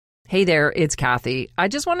Hey there, it's Kathy. I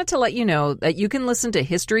just wanted to let you know that you can listen to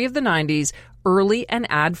History of the 90s early and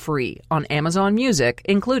ad-free on Amazon Music,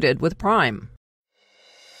 included with Prime.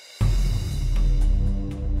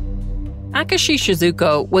 Akashi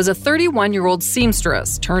Shizuko was a 31-year-old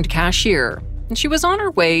seamstress turned cashier, and she was on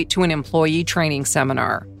her way to an employee training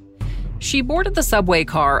seminar. She boarded the subway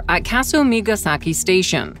car at Kasumigaseki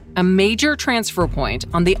Station, a major transfer point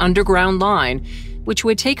on the Underground Line, which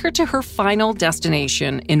would take her to her final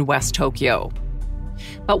destination in West Tokyo.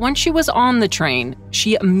 But when she was on the train,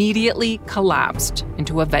 she immediately collapsed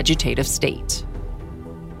into a vegetative state.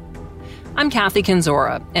 I'm Kathy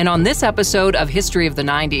Kinzora, and on this episode of History of the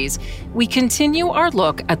 90s, we continue our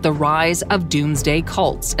look at the rise of doomsday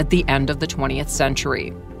cults at the end of the 20th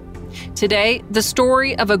century. Today, the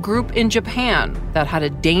story of a group in Japan that had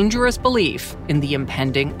a dangerous belief in the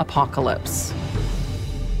impending apocalypse.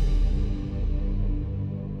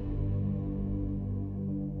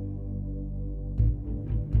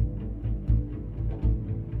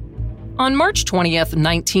 On March 20th,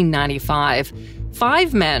 1995,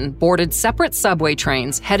 5 men boarded separate subway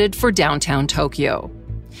trains headed for downtown Tokyo.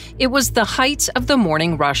 It was the height of the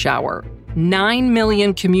morning rush hour. 9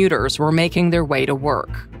 million commuters were making their way to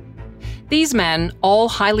work. These men, all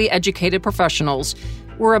highly educated professionals,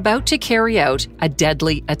 were about to carry out a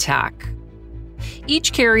deadly attack.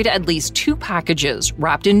 Each carried at least 2 packages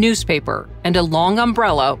wrapped in newspaper and a long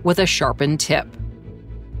umbrella with a sharpened tip.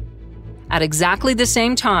 At exactly the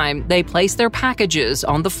same time, they placed their packages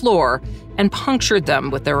on the floor and punctured them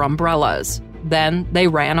with their umbrellas. Then they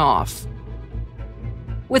ran off.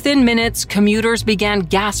 Within minutes, commuters began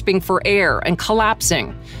gasping for air and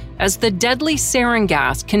collapsing as the deadly sarin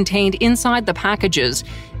gas contained inside the packages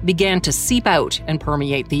began to seep out and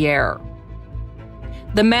permeate the air.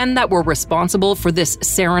 The men that were responsible for this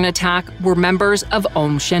sarin attack were members of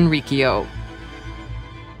Aum Shinrikyo.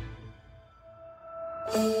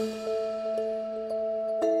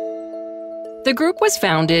 The group was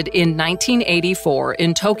founded in 1984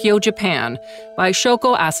 in Tokyo, Japan, by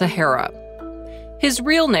Shoko Asahara. His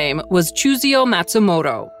real name was Chuzio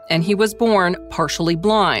Matsumoto, and he was born partially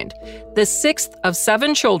blind, the 6th of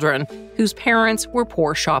 7 children whose parents were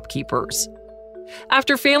poor shopkeepers.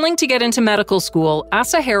 After failing to get into medical school,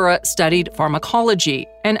 Asahara studied pharmacology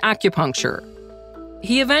and acupuncture.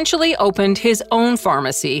 He eventually opened his own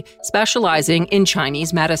pharmacy, specializing in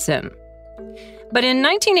Chinese medicine. But in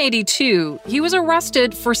 1982, he was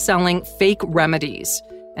arrested for selling fake remedies,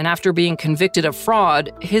 and after being convicted of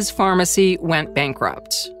fraud, his pharmacy went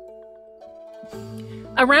bankrupt.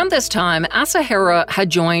 Around this time, Asahara had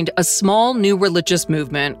joined a small new religious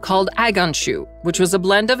movement called Aganshu, which was a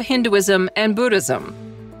blend of Hinduism and Buddhism.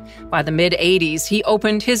 By the mid-'80s, he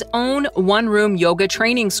opened his own one-room yoga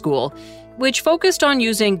training school, which focused on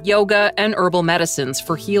using yoga and herbal medicines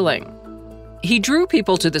for healing. He drew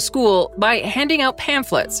people to the school by handing out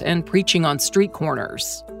pamphlets and preaching on street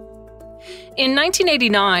corners. In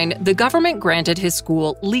 1989, the government granted his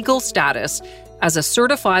school legal status as a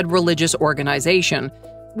certified religious organization,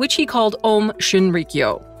 which he called Aum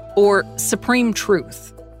Shinrikyo, or Supreme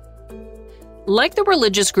Truth. Like the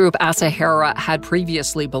religious group Asahara had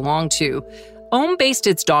previously belonged to, Aum based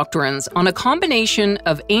its doctrines on a combination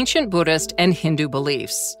of ancient Buddhist and Hindu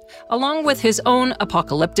beliefs, along with his own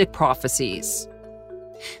apocalyptic prophecies.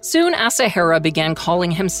 Soon, Asahara began calling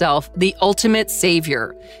himself the ultimate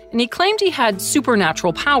savior, and he claimed he had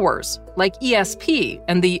supernatural powers, like ESP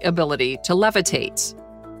and the ability to levitate.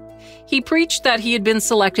 He preached that he had been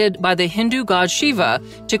selected by the Hindu god Shiva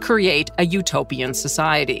to create a utopian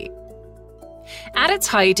society. At its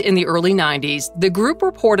height in the early 90s, the group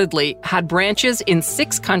reportedly had branches in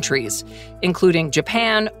 6 countries, including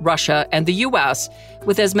Japan, Russia, and the US,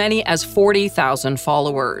 with as many as 40,000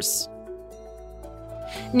 followers.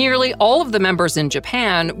 Nearly all of the members in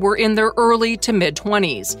Japan were in their early to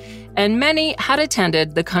mid-20s, and many had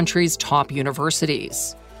attended the country's top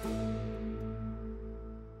universities.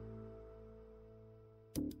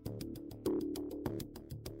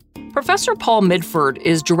 Professor Paul Midford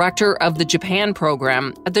is director of the Japan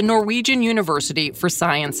program at the Norwegian University for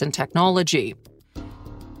Science and Technology.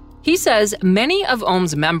 He says many of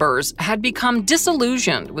Aum's members had become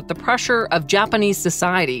disillusioned with the pressure of Japanese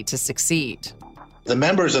society to succeed. The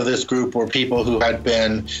members of this group were people who'd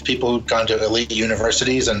gone to elite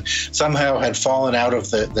universities and somehow had fallen out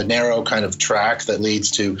of the narrow kind of track that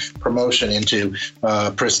leads to promotion into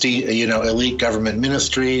prestige, elite government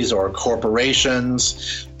ministries or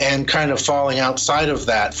corporations, and kind of falling outside of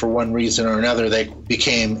that for one reason or another. They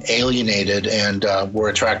became alienated and were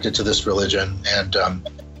attracted to this religion and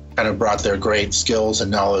kind of brought their great skills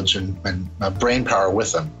and knowledge and brain power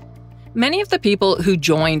with them. Many of the people who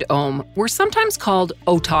joined Om were sometimes called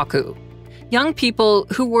otaku, young people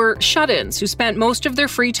who were shut-ins who spent most of their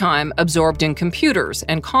free time absorbed in computers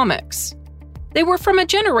and comics. They were from a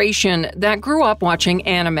generation that grew up watching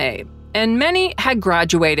anime, and many had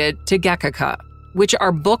graduated to Gekiga, which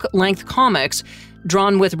are book-length comics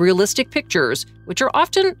drawn with realistic pictures, which are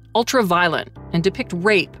often ultra-violent and depict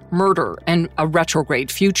rape, murder, and a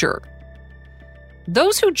retrograde future.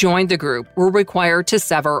 Those who joined the group were required to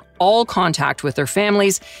sever all contact with their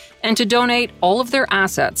families and to donate all of their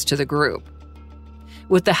assets to the group.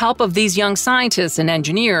 With the help of these young scientists and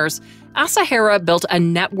engineers, Asahara built a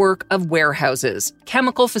network of warehouses,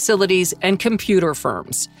 chemical facilities, and computer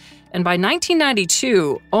firms. And by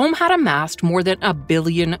 1992, Om had amassed more than $1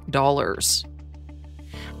 billion.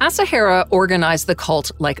 Asahara organized the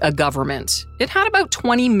cult like a government. It had about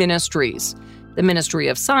 20 ministries. The Ministry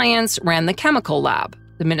of Science ran the chemical lab.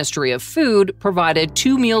 The Ministry of Food provided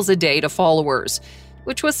 2 meals a day to followers,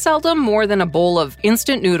 which was seldom more than a bowl of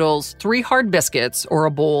instant noodles, 3 hard biscuits, or a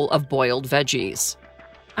bowl of boiled veggies.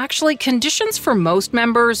 Actually, conditions for most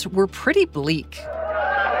members were pretty bleak.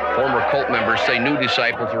 Former cult members say new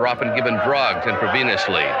disciples are often given drugs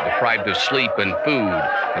intravenously, deprived of sleep and food,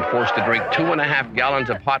 and forced to drink 2.5 gallons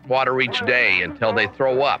of hot water each day until they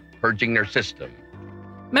throw up, purging their system.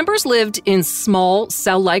 Members lived in small,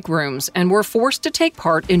 cell-like rooms and were forced to take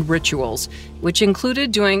part in rituals, which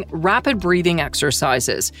included doing rapid breathing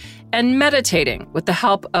exercises and meditating with the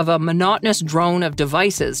help of a monotonous drone of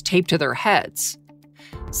devices taped to their heads.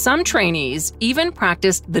 Some trainees even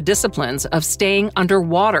practiced the disciplines of staying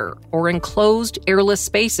underwater or in closed, airless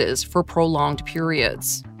spaces for prolonged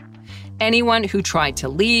periods. Anyone who tried to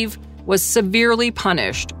leave was severely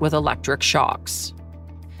punished with electric shocks.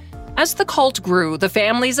 As the cult grew, the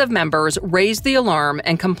families of members raised the alarm,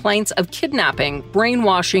 and complaints of kidnapping,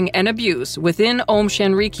 brainwashing, and abuse within Aum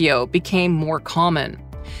Shinrikyo became more common.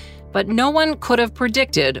 But no one could have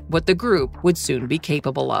predicted what the group would soon be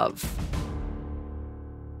capable of.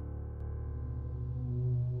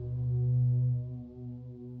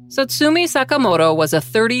 Satsumi Sakamoto was a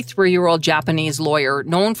 33-year-old Japanese lawyer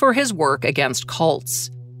known for his work against cults.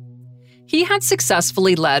 He had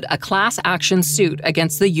successfully led a class action suit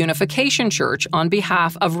against the Unification Church on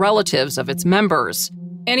behalf of relatives of its members,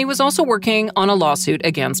 and he was also working on a lawsuit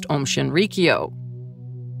against Aum Shinrikyo.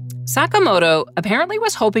 Sakamoto apparently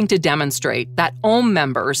was hoping to demonstrate that Aum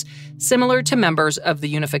members, similar to members of the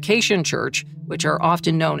Unification Church, which are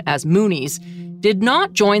often known as Moonies, did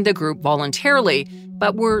not join the group voluntarily,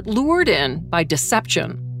 but were lured in by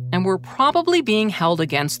deception and were probably being held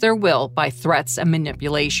against their will by threats and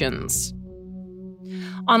manipulations.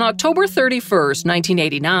 On October 31st,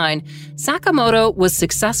 1989, Sakamoto was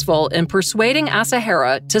successful in persuading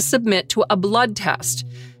Asahara to submit to a blood test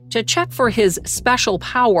to check for his special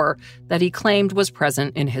power that he claimed was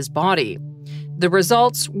present in his body. The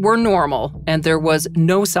results were normal, and there was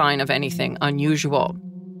no sign of anything unusual.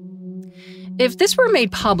 If this were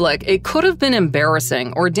made public, it could have been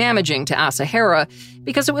embarrassing or damaging to Asahara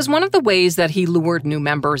because it was one of the ways that he lured new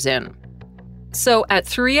members in. So at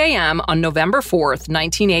 3 a.m. on November 4th,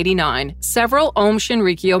 1989, several Aum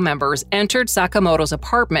Shinrikyo members entered Sakamoto's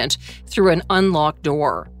apartment through an unlocked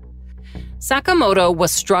door. Sakamoto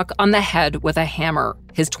was struck on the head with a hammer.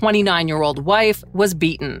 His 29-year-old wife was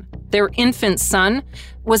beaten. Their infant son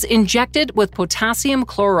was injected with potassium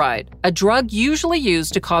chloride, a drug usually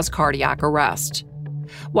used to cause cardiac arrest.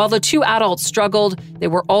 While the 2 adults struggled, they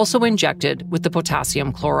were also injected with the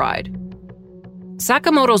potassium chloride.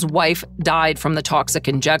 Sakamoto's wife died from the toxic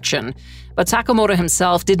injection, but Sakamoto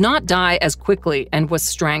himself did not die as quickly and was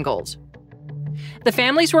strangled. The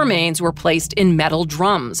family's remains were placed in metal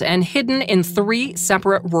drums and hidden in 3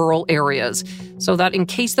 separate rural areas, so that in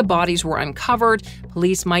case the bodies were uncovered,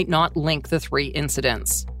 police might not link the 3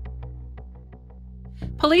 incidents.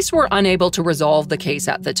 Police were unable to resolve the case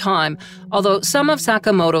at the time, although some of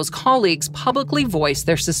Sakamoto's colleagues publicly voiced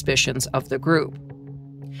their suspicions of the group.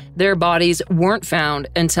 Their bodies weren't found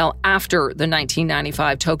until after the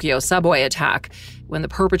 1995 Tokyo subway attack, when the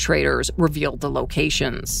perpetrators revealed the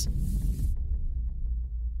locations.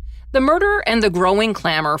 The murder and the growing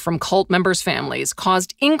clamor from cult members' families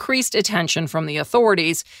caused increased attention from the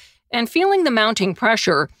authorities, and feeling the mounting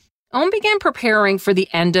pressure, Aum began preparing for the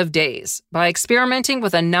end of days by experimenting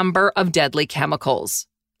with a number of deadly chemicals.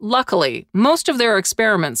 Luckily, most of their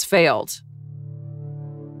experiments failed.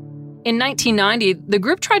 In 1990, the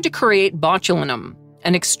group tried to create botulinum,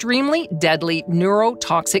 an extremely deadly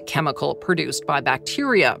neurotoxic chemical produced by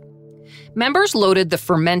bacteria. Members loaded the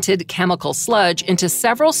fermented chemical sludge into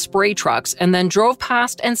several spray trucks and then drove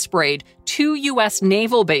past and sprayed 2 U.S.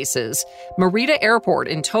 naval bases, Narita Airport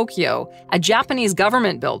in Tokyo, a Japanese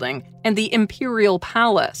government building, and the Imperial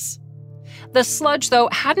Palace. The sludge, though,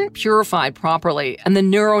 hadn't purified properly, and the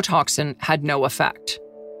neurotoxin had no effect.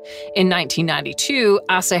 In 1992,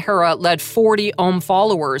 Asahara led 40 Aum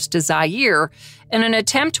followers to Zaire in an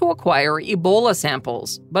attempt to acquire Ebola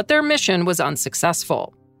samples, but their mission was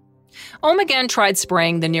unsuccessful. Aum again tried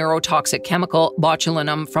spraying the neurotoxic chemical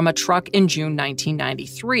botulinum from a truck in June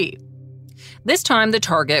 1993. This time, the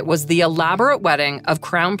target was the elaborate wedding of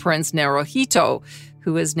Crown Prince Naruhito,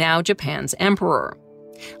 who is now Japan's emperor.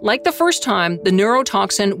 Like the first time, the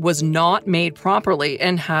neurotoxin was not made properly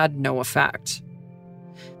and had no effect.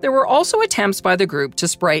 There were also attempts by the group to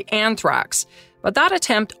spray anthrax, but that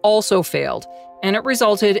attempt also failed, and it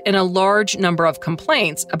resulted in a large number of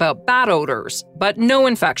complaints about bad odors, but no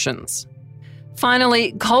infections.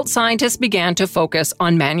 Finally, cult scientists began to focus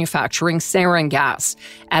on manufacturing sarin gas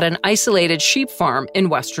at an isolated sheep farm in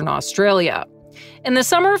Western Australia. In the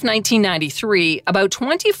summer of 1993, about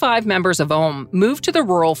 25 members of Aum moved to the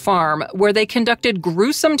rural farm where they conducted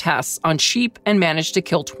gruesome tests on sheep and managed to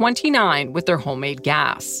kill 29 with their homemade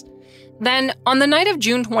gas. Then, on the night of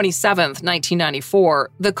June 27,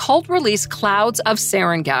 1994, the cult released clouds of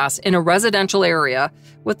sarin gas in a residential area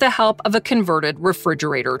with the help of a converted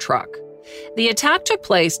refrigerator truck. The attack took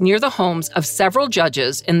place near the homes of several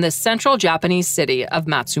judges in the central Japanese city of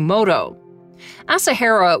Matsumoto.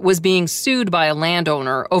 Asahara was being sued by a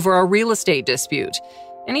landowner over a real estate dispute,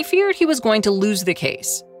 and he feared he was going to lose the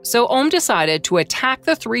case, so Aum decided to attack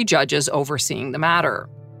the 3 judges overseeing the matter.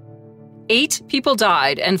 8 people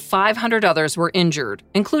died and 500 others were injured,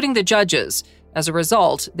 including the judges. As a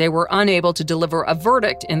result, they were unable to deliver a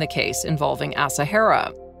verdict in the case involving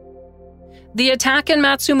Asahara. The attack in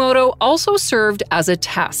Matsumoto also served as a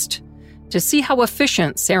test to see how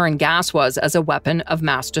efficient sarin gas was as a weapon of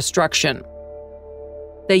mass destruction.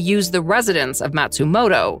 They used the residents of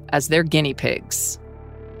Matsumoto as their guinea pigs.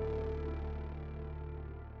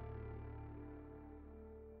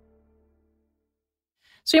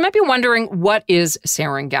 So you might be wondering, what is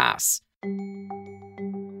sarin gas?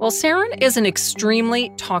 Well, sarin is an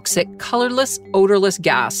extremely toxic, colorless, odorless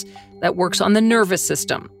gas that works on the nervous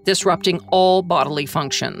system, disrupting all bodily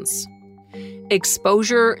functions.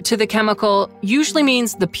 Exposure to the chemical usually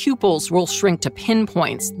means the pupils will shrink to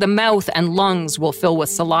pinpoints, the mouth and lungs will fill with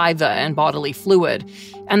saliva and bodily fluid,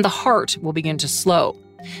 and the heart will begin to slow.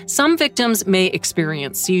 Some victims may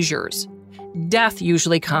experience seizures. Death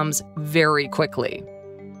usually comes very quickly.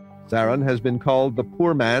 Sarin has been called the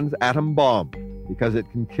poor man's atom bomb because it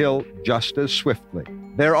can kill just as swiftly.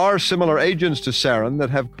 There are similar agents to sarin that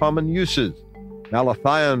have common uses.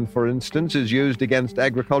 Malathion, for instance, is used against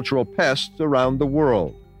agricultural pests around the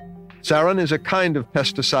world. Sarin is a kind of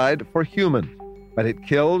pesticide for humans, but it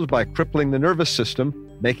kills by crippling the nervous system,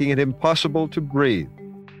 making it impossible to breathe.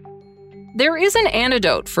 There is an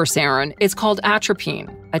antidote for sarin. It's called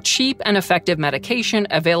atropine, a cheap and effective medication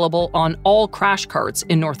available on all crash carts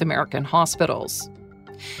in North American hospitals.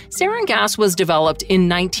 Sarin gas was developed in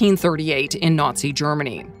 1938 in Nazi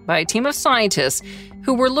Germany by a team of scientists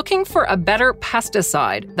who were looking for a better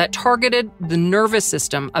pesticide that targeted the nervous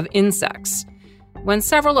system of insects. When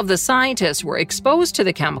several of the scientists were exposed to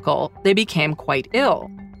the chemical, they became quite ill.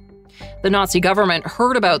 The Nazi government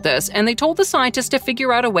heard about this, and they told the scientists to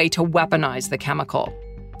figure out a way to weaponize the chemical.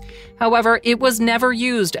 However, it was never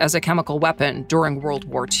used as a chemical weapon during World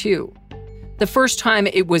War II. The first time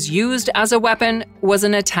it was used as a weapon was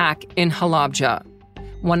an attack in Halabja,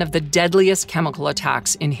 one of the deadliest chemical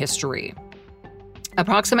attacks in history.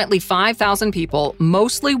 Approximately 5,000 people,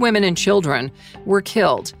 mostly women and children, were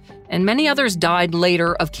killed, and many others died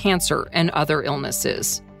later of cancer and other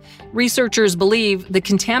illnesses. Researchers believe the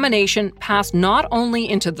contamination passed not only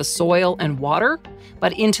into the soil and water,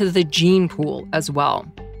 but into the gene pool as well.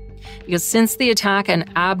 Because since the attack, an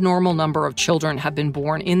abnormal number of children have been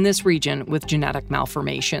born in this region with genetic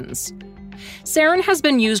malformations. Sarin has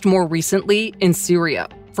been used more recently in Syria,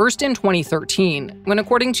 first in 2013, when,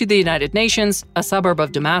 according to the United Nations, a suburb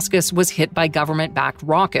of Damascus was hit by government-backed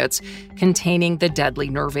rockets containing the deadly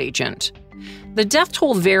nerve agent. The death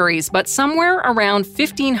toll varies, but somewhere around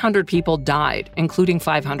 1,500 people died, including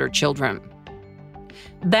 500 children.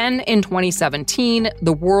 Then, in 2017,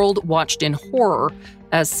 the world watched in horror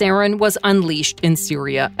as sarin was unleashed in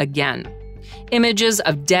Syria again. Images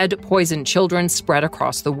of dead, poisoned children spread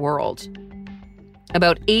across the world.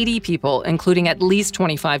 About 80 people, including at least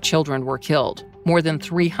 25 children, were killed. More than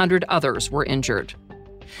 300 others were injured.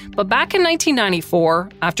 But back in 1994,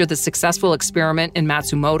 after the successful experiment in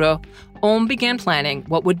Matsumoto, Ohm began planning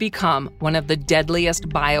what would become one of the deadliest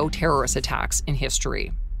bioterrorist attacks in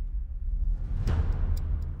history.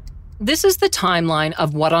 This is the timeline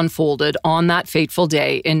of what unfolded on that fateful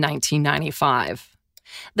day in 1995.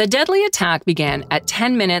 The deadly attack began at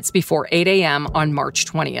 10 minutes before 8 a.m. on March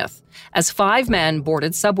 20th, as 5 men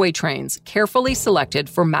boarded subway trains carefully selected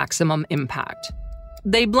for maximum impact.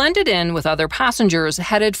 They blended in with other passengers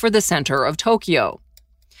headed for the center of Tokyo.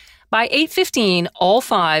 By 8:15, all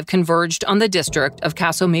 5 converged on the district of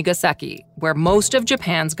Kasumigaseki, where most of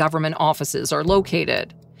Japan's government offices are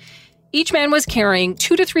located. Each man was carrying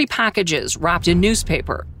 2 to 3 packages wrapped in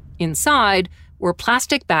newspaper. Inside were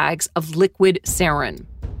plastic bags of liquid sarin.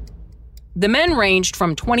 The men ranged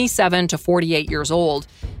from 27 to 48 years old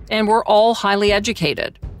and were all highly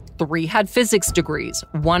educated. 3 had physics degrees,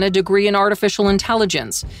 1 a degree in artificial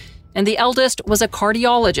intelligence, and the eldest was a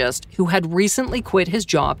cardiologist who had recently quit his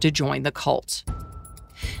job to join the cult.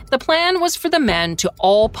 The plan was for the men to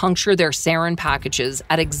all puncture their sarin packages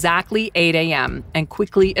at exactly 8 a.m. and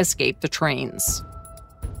quickly escape the trains.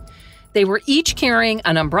 They were each carrying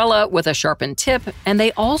an umbrella with a sharpened tip, and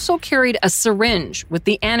they also carried a syringe with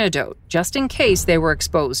the antidote, just in case they were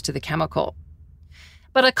exposed to the chemical.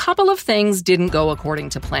 But a couple of things didn't go according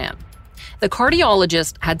to plan. The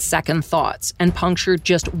cardiologist had second thoughts and punctured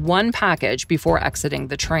just 1 package before exiting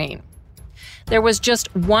the train. There was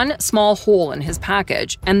just 1 small hole in his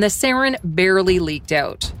package, and the sarin barely leaked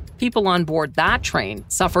out. People on board that train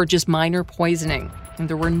suffered just minor poisoning, and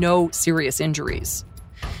there were no serious injuries.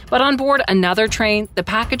 But on board another train, the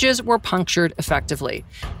packages were punctured effectively,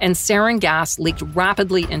 and sarin gas leaked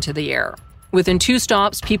rapidly into the air. Within 2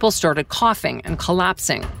 stops, people started coughing and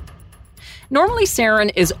collapsing. Normally,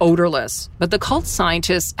 sarin is odorless, but the cult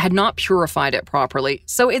scientists had not purified it properly,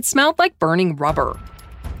 so it smelled like burning rubber.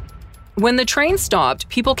 When the train stopped,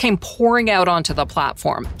 people came pouring out onto the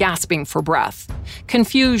platform, gasping for breath.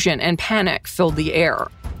 Confusion and panic filled the air.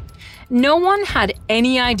 No one had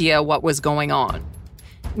any idea what was going on.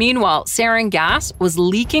 Meanwhile, sarin gas was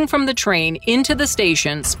leaking from the train into the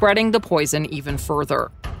station, spreading the poison even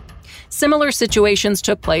further. Similar situations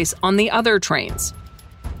took place on the other trains.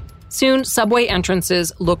 Soon, subway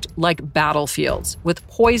entrances looked like battlefields, with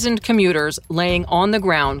poisoned commuters laying on the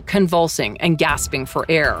ground, convulsing and gasping for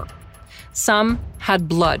air. Some had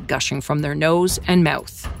blood gushing from their nose and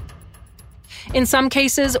mouth. In some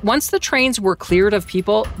cases, once the trains were cleared of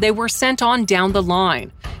people, they were sent on down the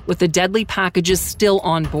line, with the deadly packages still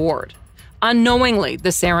on board. Unknowingly, the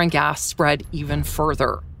sarin gas spread even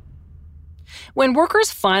further. When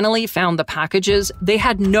workers finally found the packages, they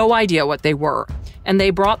had no idea what they were, and they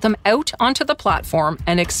brought them out onto the platform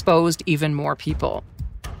and exposed even more people.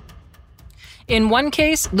 In one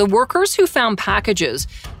case, the workers who found packages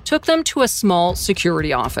took them to a small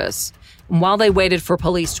security office. While they waited for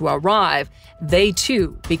police to arrive, they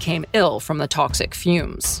too became ill from the toxic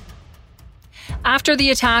fumes. After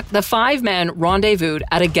the attack, the 5 men rendezvoused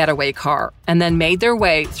at a getaway car and then made their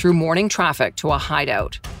way through morning traffic to a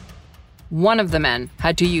hideout. One of the men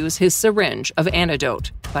had to use his syringe of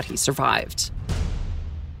antidote, but he survived.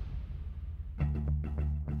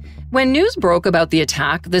 When news broke about the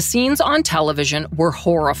attack, the scenes on television were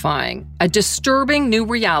horrifying. A disturbing new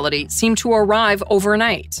reality seemed to arrive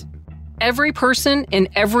overnight. Every person in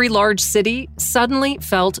every large city suddenly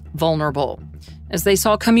felt vulnerable, as they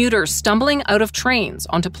saw commuters stumbling out of trains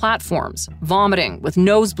onto platforms, vomiting with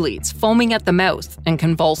nosebleeds, foaming at the mouth, and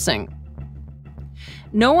convulsing.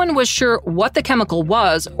 No one was sure what the chemical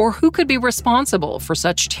was or who could be responsible for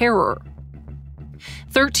such terror.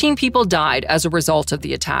 13 people died as a result of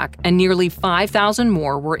the attack, and nearly 5,000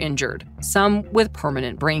 more were injured, some with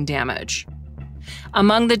permanent brain damage.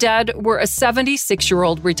 Among the dead were a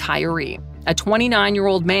 76-year-old retiree, a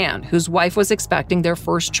 29-year-old man whose wife was expecting their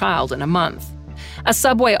first child in a month, a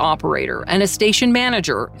subway operator, and a station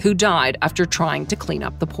manager who died after trying to clean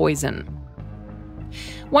up the poison.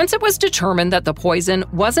 Once it was determined that the poison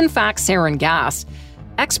was in fact sarin gas,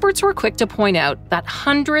 experts were quick to point out that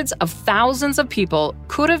hundreds of thousands of people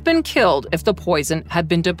could have been killed if the poison had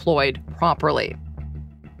been deployed properly.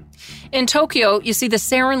 In Tokyo, you see the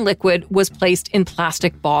sarin liquid was placed in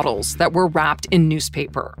plastic bottles that were wrapped in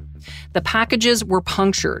newspaper. The packages were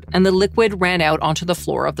punctured and the liquid ran out onto the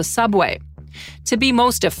floor of the subway. To be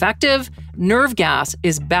most effective, nerve gas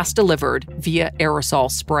is best delivered via aerosol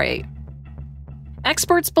spray.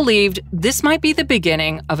 Experts believed this might be the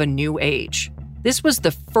beginning of a new age. This was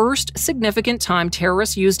the first significant time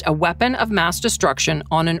terrorists used a weapon of mass destruction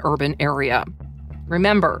on an urban area.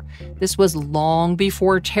 Remember, this was long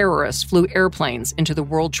before terrorists flew airplanes into the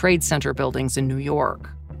World Trade Center buildings in New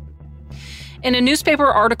York. In a newspaper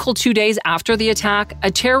article 2 days after the attack,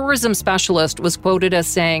 a terrorism specialist was quoted as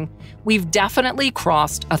saying, "We've definitely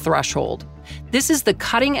crossed a threshold. This is the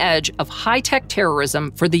cutting edge of high-tech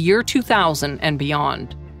terrorism for the year 2000 and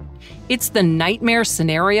beyond. It's the nightmare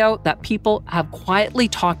scenario that people have quietly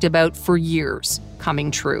talked about for years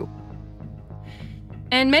coming true."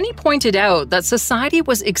 And many pointed out that society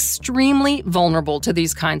was extremely vulnerable to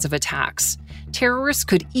these kinds of attacks. Terrorists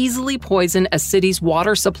could easily poison a city's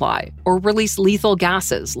water supply or release lethal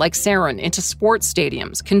gases like sarin into sports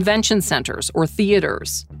stadiums, convention centers, or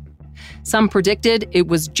theaters. Some predicted it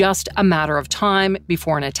was just a matter of time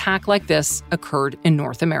before an attack like this occurred in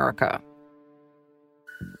North America.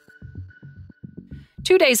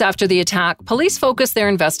 2 days after the attack, police focused their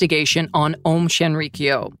investigation on Aum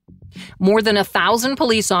Shinrikyo. More than 1,000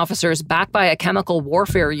 police officers backed by a chemical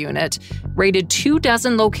warfare unit raided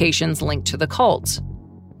 24 locations linked to the cult.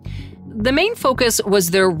 The main focus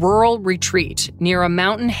was their rural retreat near a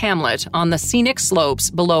mountain hamlet on the scenic slopes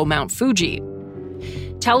below Mount Fuji.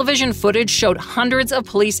 Television footage showed hundreds of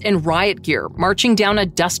police in riot gear marching down a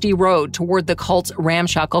dusty road toward the cult's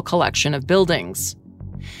ramshackle collection of buildings.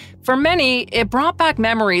 For many, it brought back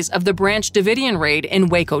memories of the Branch Davidian raid in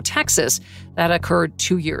Waco, Texas, that occurred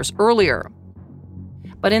 2 years earlier.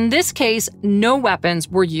 But in this case, no weapons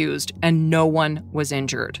were used and no one was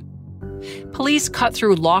injured. Police cut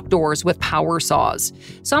through locked doors with power saws.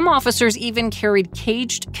 Some officers even carried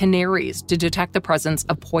caged canaries to detect the presence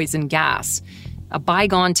of poison gas, a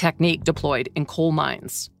bygone technique deployed in coal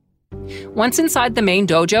mines. Once inside the main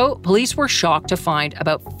dojo, police were shocked to find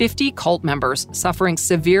about 50 cult members suffering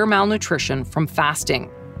severe malnutrition from fasting.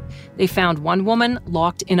 They found one woman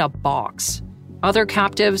locked in a box. Other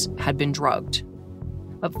captives had been drugged.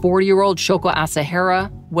 But 40-year-old Shoko Asahara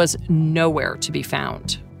was nowhere to be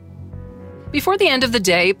found. Before the end of the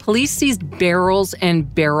day, police seized barrels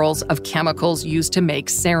and barrels of chemicals used to make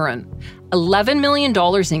sarin, $11 million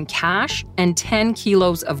in cash, and 10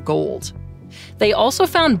 kilos of gold. They also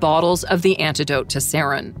found bottles of the antidote to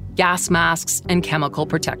sarin, gas masks, and chemical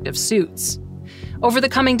protective suits. Over the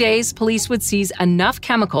coming days, police would seize enough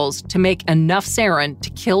chemicals to make enough sarin to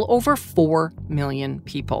kill over 4 million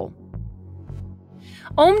people.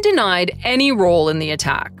 Aum denied any role in the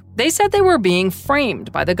attack. They said they were being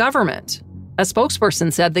framed by the government. A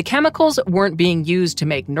spokesperson said the chemicals weren't being used to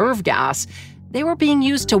make nerve gas, they were being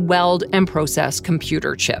used to weld and process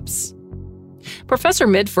computer chips. Professor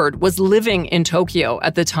Midford was living in Tokyo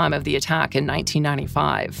at the time of the attack in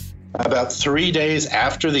 1995. About 3 days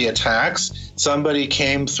after the attacks, somebody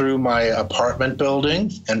came through my apartment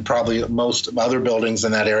building and probably most other buildings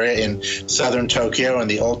in that area in southern Tokyo and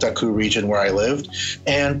the Otaku region where I lived,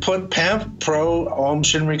 and put pro Aum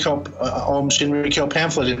Shinrikyo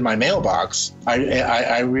pamphlet in my mailbox.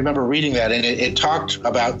 I remember reading that, and it talked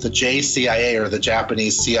about the JCIA, or the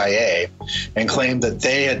Japanese CIA, and claimed that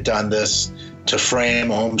they had done this to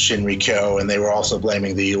frame Aum Shinrikyo, and they were also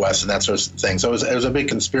blaming the U.S. and that sort of thing. So it was a big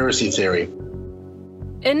conspiracy theory.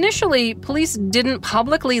 Initially, police didn't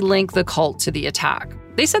publicly link the cult to the attack.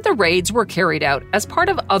 They said the raids were carried out as part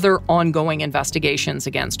of other ongoing investigations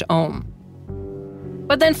against Aum.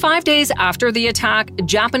 But then 5 days after the attack,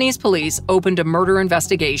 Japanese police opened a murder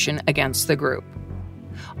investigation against the group.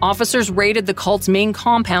 Officers raided the cult's main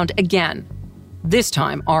compound again, this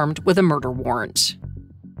time armed with a murder warrant.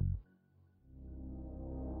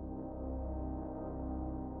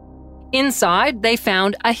 Inside, they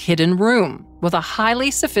found a hidden room with a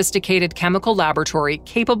highly sophisticated chemical laboratory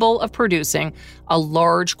capable of producing a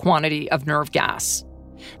large quantity of nerve gas.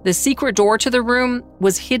 The secret door to the room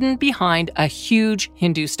was hidden behind a huge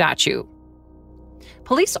Hindu statue.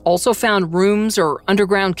 Police also found rooms or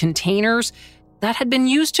underground containers that had been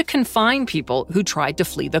used to confine people who tried to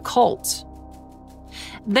flee the cult.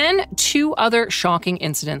 Then 2 other shocking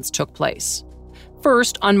incidents took place.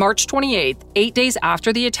 First, on March 28th, 8 days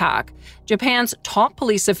after the attack, Japan's top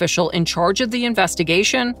police official in charge of the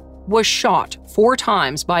investigation was shot 4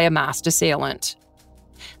 times by a masked assailant.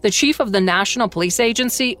 The chief of the National Police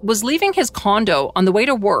Agency was leaving his condo on the way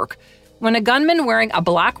to work when a gunman wearing a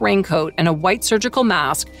black raincoat and a white surgical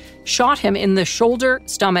mask shot him in the shoulder,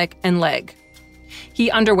 stomach, and leg.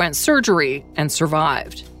 He underwent surgery and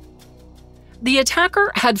survived. The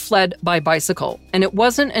attacker had fled by bicycle, and it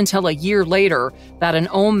wasn't until a year later that an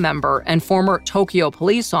Aum member and former Tokyo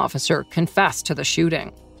police officer confessed to the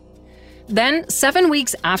shooting. Then, 7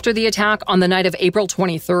 weeks after the attack on the night of April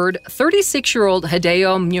 23rd, 36-year-old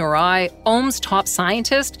Hideo Murai, Aum's top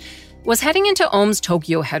scientist, was heading into Aum's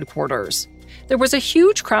Tokyo headquarters. There was a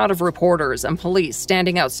huge crowd of reporters and police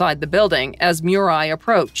standing outside the building as Murai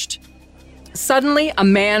approached. Suddenly, a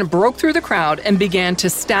man broke through the crowd and began to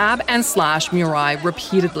stab and slash Murai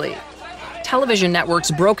repeatedly. Television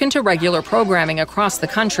networks broke into regular programming across the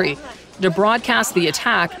country to broadcast the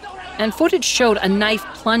attack, and footage showed a knife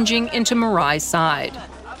plunging into Murai's side.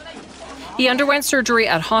 He underwent surgery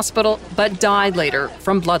at hospital but died later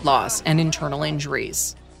from blood loss and internal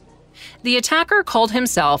injuries. The attacker called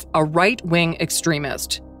himself a right-wing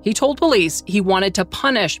extremist. He told police he wanted to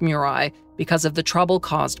punish Murai because of the trouble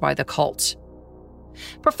caused by the cult.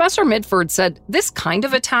 Professor Midford said this kind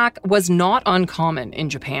of attack was not uncommon in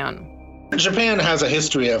Japan. Japan has a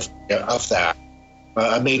history of that.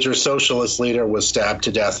 A major socialist leader was stabbed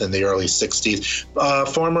to death in the early 60s.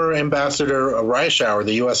 Former Ambassador Reischauer,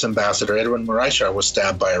 the U.S. Ambassador Edwin Reischauer, was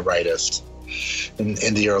stabbed by a rightist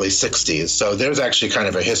in the early 60s. So there's actually kind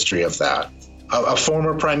of a history of that. A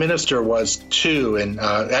former prime minister was too, and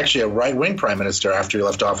actually a right-wing prime minister after he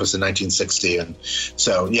left office in 1960. And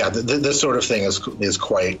so, yeah, this sort of thing is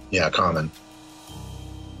quite common.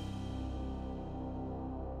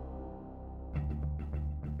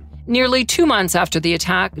 Nearly 2 months after the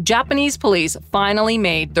attack, Japanese police finally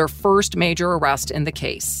made their first major arrest in the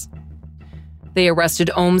case. They arrested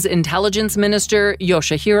Ohm's intelligence minister,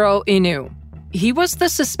 Yoshihiro Inu. He was the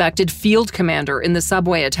suspected field commander in the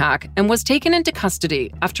subway attack and was taken into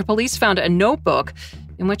custody after police found a notebook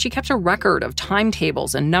in which he kept a record of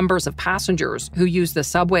timetables and numbers of passengers who used the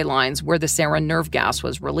subway lines where the sarin nerve gas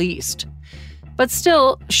was released. But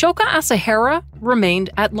still, Shoko Asahara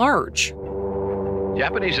remained at large.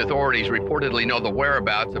 Japanese authorities reportedly know the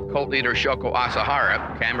whereabouts of cult leader Shoko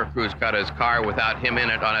Asahara. Camera crews caught his car without him in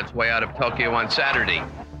it on its way out of Tokyo on Saturday.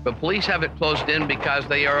 But police have it closed in because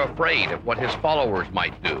they are afraid of what his followers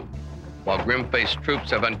might do. While grim-faced troops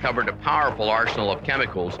have uncovered a powerful arsenal of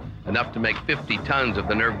chemicals, enough to make 50 tons of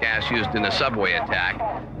the nerve gas used in the subway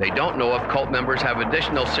attack, they don't know if cult members have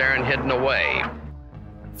additional sarin hidden away.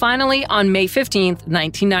 Finally, on May 15,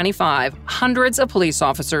 1995, hundreds of police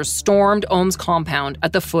officers stormed Ohm's compound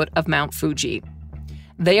at the foot of Mount Fuji.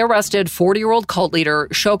 They arrested 40-year-old cult leader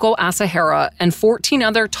Shoko Asahara and 14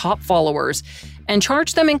 other top followers and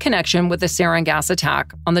charged them in connection with the sarin gas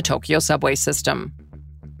attack on the Tokyo subway system.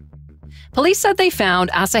 Police said they found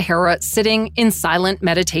Asahara sitting in silent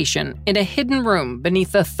meditation in a hidden room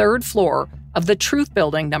beneath the third floor of the Truth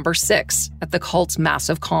Building No. 6 at the cult's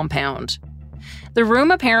massive compound. The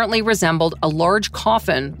room apparently resembled a large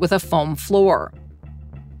coffin with a foam floor.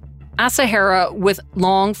 Asahara, with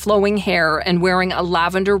long flowing hair and wearing a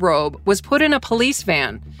lavender robe, was put in a police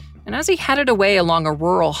van, and as he headed away along a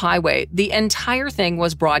rural highway, the entire thing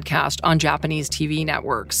was broadcast on Japanese TV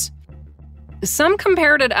networks. Some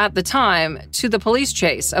compared it at the time to the police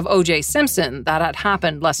chase of O.J. Simpson that had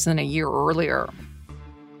happened less than a year earlier.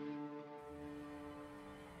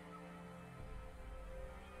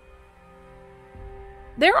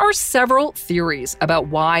 There are several theories about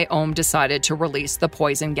why Ohm decided to release the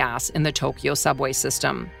poison gas in the Tokyo subway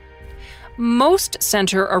system. Most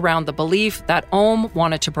center around the belief that Ohm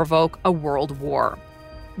wanted to provoke a world war.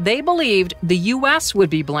 They believed the U.S.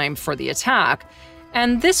 would be blamed for the attack,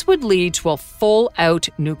 and this would lead to a full-out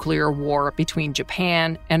nuclear war between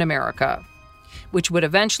Japan and America, which would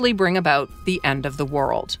eventually bring about the end of the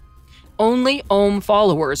world. Only Ohm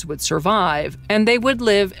followers would survive, and they would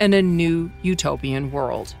live in a new utopian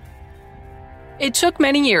world. It took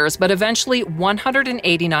many years, but eventually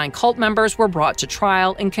 189 cult members were brought to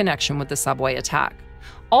trial in connection with the subway attack.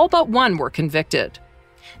 All but one were convicted.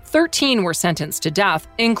 13 were sentenced to death,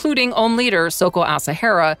 including Ohm leader Shoko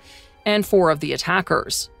Asahara and 4 of the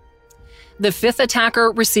attackers. The fifth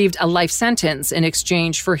attacker received a life sentence in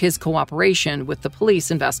exchange for his cooperation with the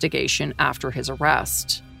police investigation after his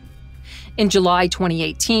arrest. In July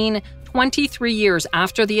 2018, 23 years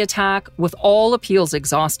after the attack, with all appeals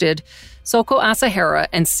exhausted, Shoko Asahara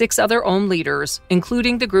and 6 other Ohm leaders,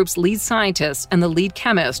 including the group's lead scientist and the lead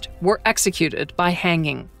chemist, were executed by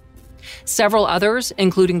hanging. Several others,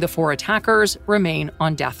 including the 4 attackers, remain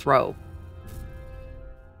on death row.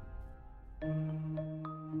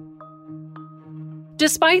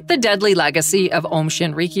 Despite the deadly legacy of Aum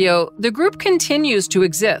Shinrikyo, the group continues to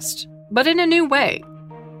exist, but in a new way.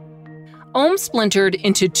 Aum splintered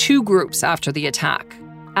into 2 groups after the attack,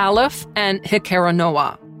 Aleph and Hikaru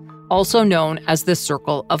Noa, also known as the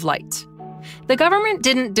Circle of Light. The government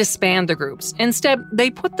didn't disband the groups. Instead, they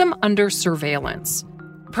put them under surveillance.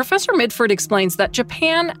 Professor Midford explains that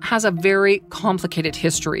Japan has a very complicated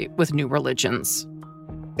history with new religions.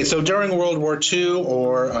 So during World War II,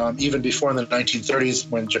 or even before in the 1930s,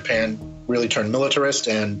 when Japan really turned militarist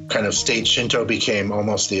and kind of state Shinto became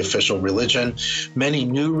almost the official religion, many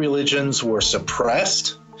new religions were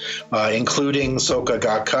suppressed. including Soka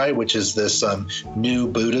Gakkai, which is this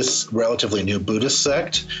relatively new Buddhist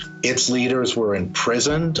sect. Its leaders were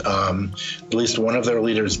imprisoned. At least one of their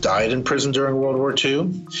leaders died in prison during World War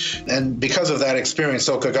II. And because of that experience,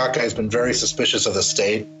 Soka Gakkai has been very suspicious of the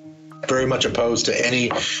state, very much opposed to any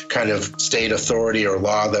kind of state authority or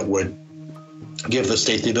law that would give the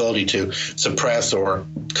state the ability to suppress or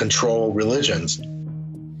control religions.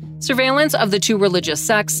 Surveillance of the two religious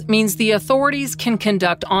sects means the authorities can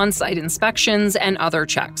conduct on-site inspections and other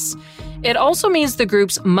checks. It also means the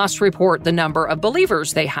groups must report the number of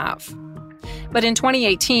believers they have. But in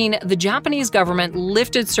 2018, the Japanese government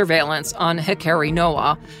lifted surveillance on Hikari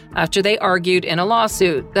Noa after they argued in a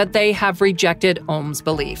lawsuit that they have rejected Ohm's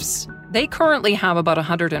beliefs. They currently have about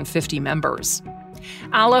 150 members.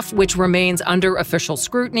 Aleph, which remains under official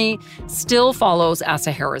scrutiny, still follows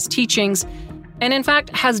Asahara's teachings, and in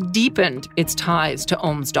fact has deepened its ties to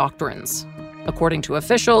Ohm's doctrines. According to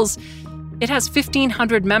officials, it has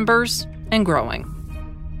 1,500 members and growing.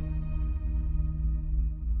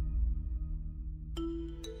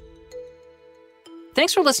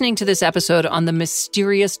 Thanks for listening to this episode on the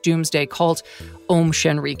mysterious doomsday cult Aum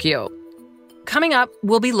Shinrikyo. Coming up,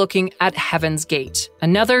 we'll be looking at Heaven's Gate,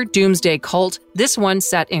 another doomsday cult, this one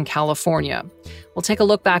set in California. We'll take a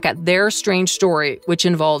look back at their strange story, which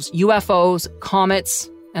involves UFOs, comets,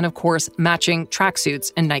 and of course, matching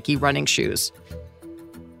tracksuits and Nike running shoes.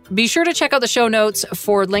 Be sure to check out the show notes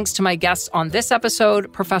for links to my guests on this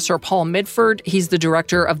episode, Professor Paul Midford. He's the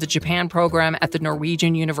director of the Japan program at the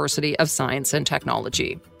Norwegian University of Science and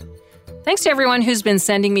Technology. Thanks to everyone who's been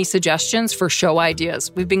sending me suggestions for show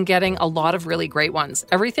ideas. We've been getting a lot of really great ones.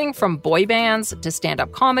 Everything from boy bands to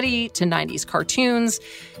stand-up comedy to 90s cartoons.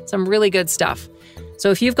 Some really good stuff.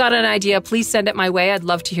 So if you've got an idea, please send it my way. I'd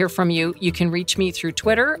love to hear from you. You can reach me through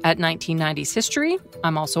Twitter at 1990s History.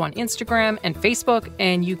 I'm also on Instagram and Facebook,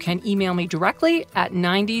 and you can email me directly at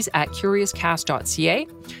 90s@curiouscast.ca.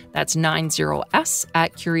 That's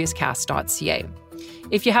 90s@curiouscast.ca.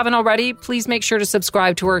 If you haven't already, please make sure to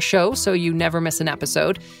subscribe to our show so you never miss an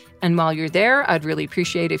episode. And while you're there, I'd really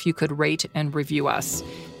appreciate if you could rate and review us.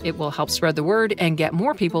 It will help spread the word and get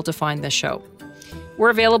more people to find this show. We're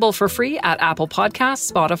available for free at Apple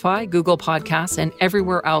Podcasts, Spotify, Google Podcasts, and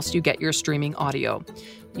everywhere else you get your streaming audio.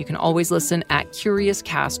 You can always listen at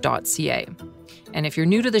curiouscast.ca. And if you're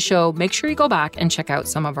new to the show, make sure you go back and check out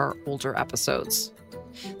some of our older episodes.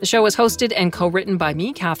 The show is hosted and co-written by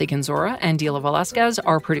me, Kathy Kenzora, and Dila Velasquez,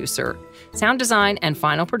 our producer. Sound design and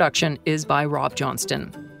final production is by Rob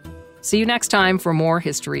Johnston. See you next time for more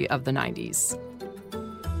History of the 90s.